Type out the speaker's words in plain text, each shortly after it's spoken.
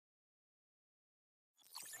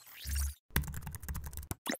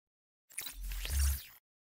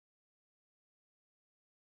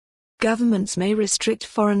Governments may restrict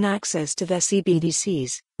foreign access to their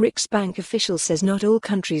CBDCs. Riksbank official says not all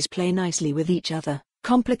countries play nicely with each other,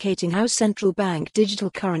 complicating how central bank digital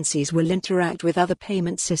currencies will interact with other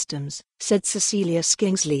payment systems, said Cecilia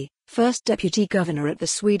Skingsley, first deputy governor at the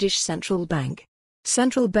Swedish Central Bank.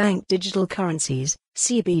 Central bank digital currencies,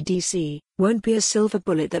 CBDC, won't be a silver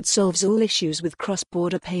bullet that solves all issues with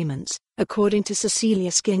cross-border payments, according to Cecilia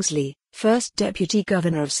Skingsley, first deputy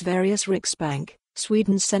governor of Sveriges Riksbank,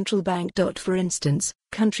 Sweden's central bank. For instance,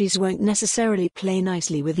 countries won't necessarily play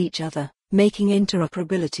nicely with each other, making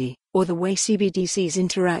interoperability, or the way CBDCs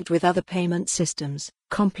interact with other payment systems,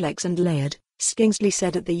 complex and layered, Skingsley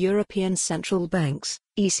said at the European Central Bank's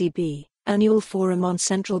 (ECB) annual forum on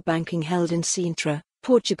central banking held in Sintra,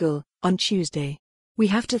 Portugal, on Tuesday. We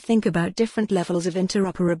have to think about different levels of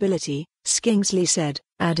interoperability, Skingsley said,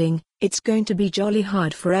 adding, it's going to be jolly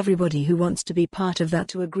hard for everybody who wants to be part of that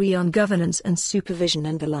to agree on governance and supervision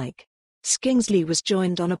and the like. Skingsley was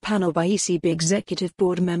joined on a panel by ECB Executive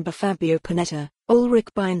Board member Fabio Panetta, Ulrich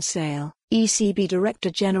Beinsale, ECB Director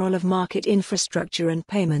General of Market Infrastructure and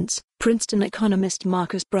Payments, Princeton economist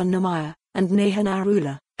Marcus Brunnermeier, and Neha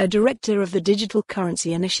Narula, a director of the Digital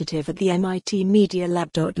Currency Initiative at the MIT Media Lab.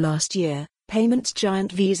 Last year, payments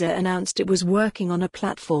giant Visa announced it was working on a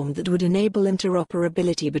platform that would enable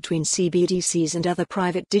interoperability between CBDCs and other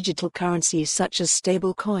private digital currencies such as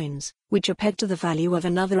stablecoins, which are pegged to the value of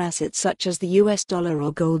another asset such as the US dollar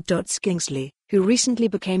or gold. Skingsley, who recently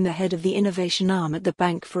became the head of the innovation arm at the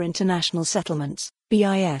Bank for International Settlements,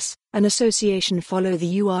 BIS, an association. Follow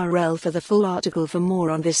the URL for the full article. For more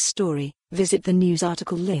on this story, visit the news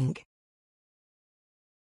article link.